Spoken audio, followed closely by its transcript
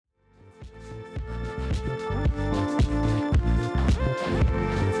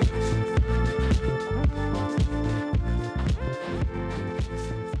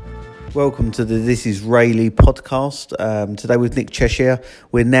Welcome to the This is Rayleigh podcast. Today with Nick Cheshire.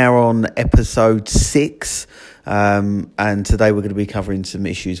 We're now on episode 6, and today we're going to be covering some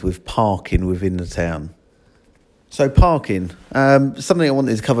issues with parking within the town. So parking, something I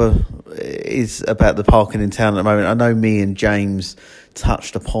wanted to cover is about the parking in town at the moment. I know me and James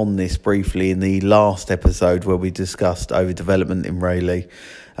touched upon this briefly in the last episode where we discussed overdevelopment in Rayleigh.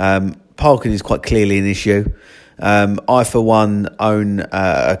 Parking is quite clearly an issue. I, for one, own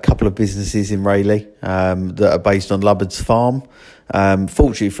a couple of businesses in Rayleigh that are based on Lubbard's Farm.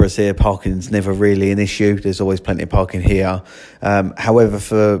 Fortunately for us here, parking's never really an issue. There's always plenty of parking here. However,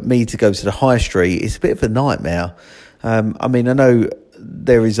 for me to go to the high street, it's a bit of a nightmare. I know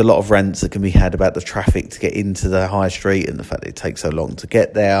there is a lot of rants that can be had about the traffic to get into the high street and the fact that it takes so long to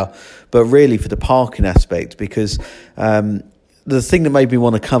get there. But really for the parking aspect, because the thing that made me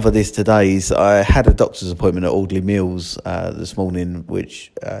want to cover this today is I had a doctor's appointment at Audley Mills this morning,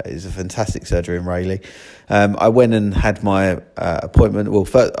 which is a fantastic surgery in Rayleigh. I went and had my appointment. Well,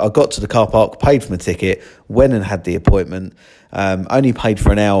 first I got to the car park, paid for my ticket, went and had the appointment, only paid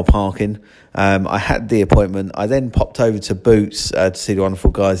for an hour parking. I had the appointment. I then popped over to Boots to see the wonderful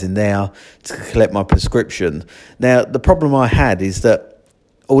guys in there to collect my prescription. Now, the problem I had is that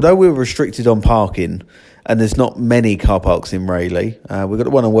although we were restricted on parking, and there's not many car parks in Rayleigh. We've got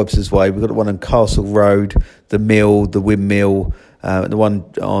the one on Webster's Way, we've got the one on Castle Road, the Mill, the Windmill, the one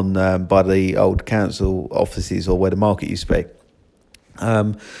on by the old council offices or where the market used to be.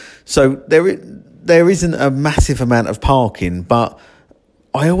 So there isn't a massive amount of parking, but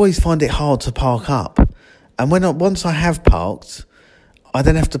I always find it hard to park up. And once I have parked, I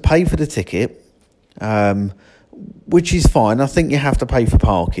then have to pay for the ticket, which is fine. I think you have to pay for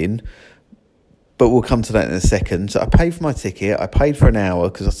parking, but we'll come to that in a second. So I paid for my ticket. I paid for an hour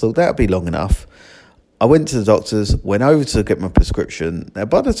because I thought that would be long enough. I went to the doctor's, went over to get my prescription. Now,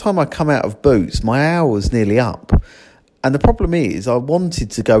 by the time I come out of Boots, my hour was nearly up. And the problem is I wanted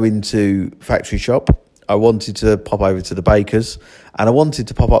to go into Factory Shop. I wanted to pop over to the Bakers. And I wanted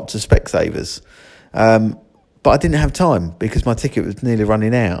to pop up to Specsavers. But I didn't have time because my ticket was nearly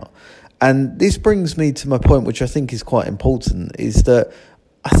running out. And this brings me to my point, which I think is quite important, is that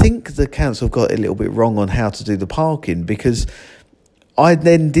I think the council got it a little bit wrong on how to do the parking, because I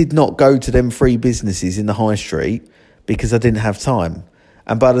then did not go to them three businesses in the high street because I didn't have time.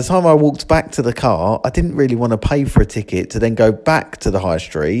 And by the time I walked back to the car, I didn't really want to pay for a ticket to then go back to the high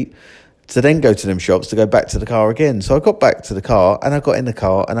street, to then go to them shops, to go back to the car again. So I got back to the car and I got in the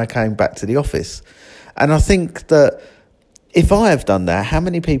car and I came back to the office. And I think that if I have done that, how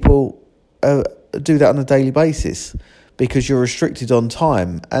many people do that on a daily basis? Because you're restricted on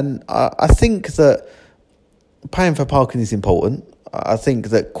time. And I think that paying for parking is important. I think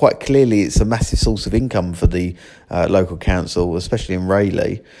that quite clearly it's a massive source of income for the local council, especially in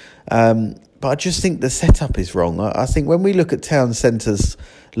Rayleigh. But I just think the setup is wrong. I think when we look at town centres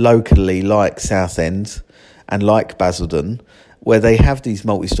locally like Southend and like Basildon, where they have these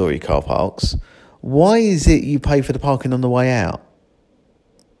multi-storey car parks, why is it you pay for the parking on the way out?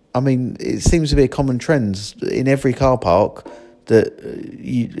 I mean, it seems to be a common trend in every car park that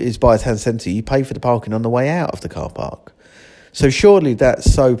is by a town centre. You pay for the parking on the way out of the car park. So surely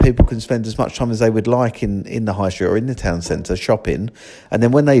that's so people can spend as much time as they would like in the high street or in the town centre shopping. And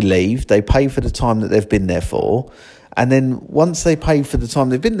then when they leave, they pay for the time that they've been there for. And then once they pay for the time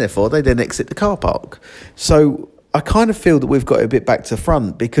they've been there for, they then exit the car park. So I kind of feel that we've got a bit back to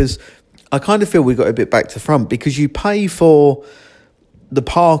front because you pay for the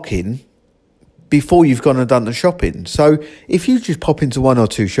parking before you've gone and done the shopping. So if you just pop into one or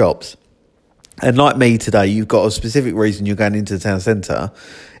two shops, and like me today, you've got a specific reason you're going into the town centre,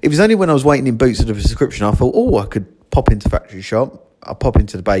 it was only when I was waiting in Boots for the prescription, I thought, I could pop into Factory Shop, I'll pop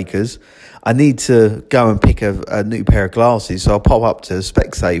into the Bakers, I need to go and pick a new pair of glasses, so I'll pop up to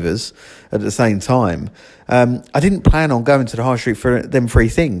Specsavers at the same time. I didn't plan on going to the high street for them three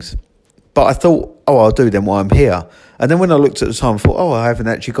things. But I thought, I'll do them while I'm here. And then when I looked at the time, I thought, I haven't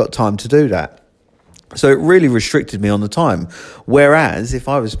actually got time to do that. So it really restricted me on the time. Whereas if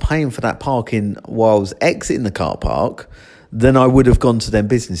I was paying for that parking while I was exiting the car park, then I would have gone to them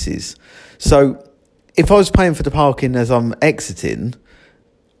businesses. So if I was paying for the parking as I'm exiting,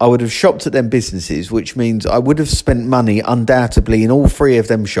 I would have shopped at them businesses, which means I would have spent money undoubtedly in all three of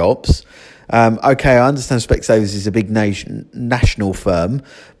them shops. Okay, I understand Specsavers is a big national firm,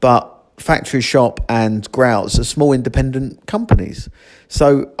 but Factory Shop and Grouts are small independent companies.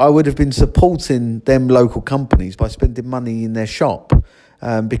 So I would have been supporting them local companies by spending money in their shop.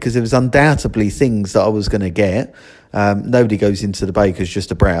 because there was undoubtedly things that I was going to get. Nobody goes into the baker's just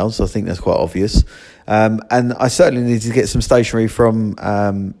to browse. I think that's quite obvious. And I certainly needed to get some stationery from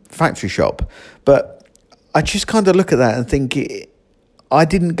factory shop. But I just kind of look at that and think I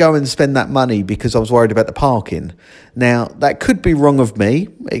didn't go and spend that money because I was worried about the parking. Now, that could be wrong of me.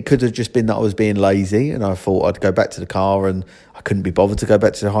 It could have just been that I was being lazy and I thought I'd go back to the car and I couldn't be bothered to go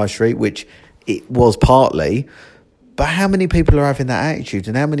back to the high street, which it was partly. But how many people are having that attitude,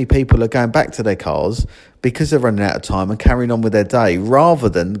 and how many people are going back to their cars because they're running out of time and carrying on with their day, rather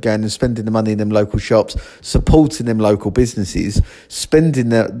than going and spending the money in them local shops, supporting them local businesses, spending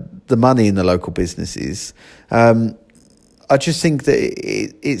the money in the local businesses? I just think that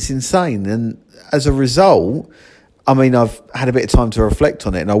it's insane. And as a result, I mean, I've had a bit of time to reflect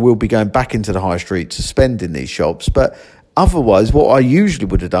on it, and I will be going back into the high street to spend in these shops. But otherwise, what I usually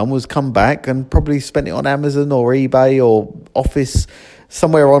would have done was come back and probably spent it on Amazon or eBay or Office,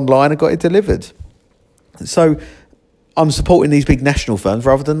 somewhere online, and got it delivered. So I'm supporting these big national firms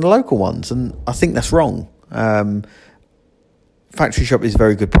rather than the local ones, and I think that's wrong. Factory shop is a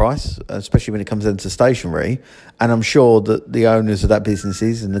very good price, especially when it comes into stationery, and I'm sure that the owners of that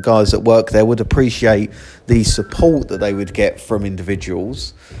businesses and the guys that work there would appreciate the support that they would get from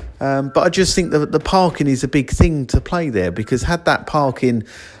individuals. But I just think that the parking is a big thing to play there, because had that parking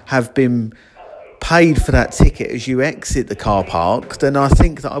have been paid for that ticket as you exit the car park, then I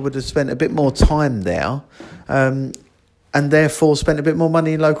think that I would have spent a bit more time there, and therefore spent a bit more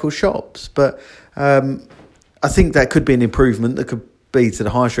money in local shops. But I think that could be an improvement that could be to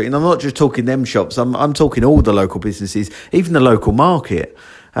the high street. And I'm not just talking them shops, I'm talking all the local businesses, even the local market.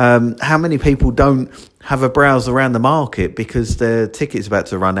 How many people don't have a browse around the market because their ticket's about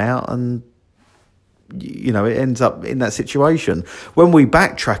to run out, and it ends up in that situation. When we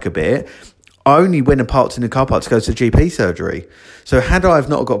backtrack a bit, I only went and parked in the car park to go to GP surgery. So had I have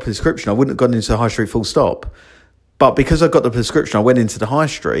not got a prescription, I wouldn't have gone into the high street full stop. But because I got the prescription, I went into the high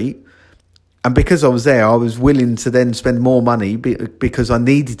street. And because I was there, I was willing to then spend more money because I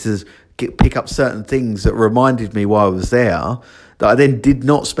needed to pick up certain things that reminded me while I was there, that I then did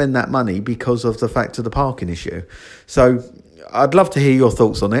not spend that money because of the fact of the parking issue. So I'd love to hear your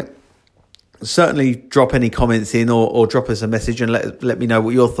thoughts on it. Certainly drop any comments in or drop us a message and let me know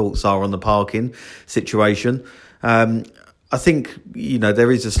what your thoughts are on the parking situation. I think,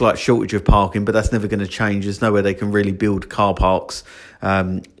 there is a slight shortage of parking, but that's never going to change. There's nowhere they can really build car parks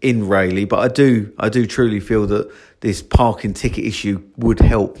in Rayleigh. But I do truly feel that this parking ticket issue would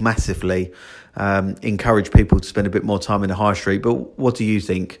help massively encourage people to spend a bit more time in the high street. But what do you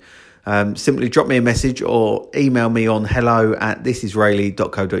think? Simply drop me a message or email me on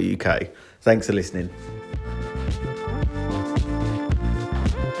hello@thisisrayleigh.co.uk. Thanks for listening.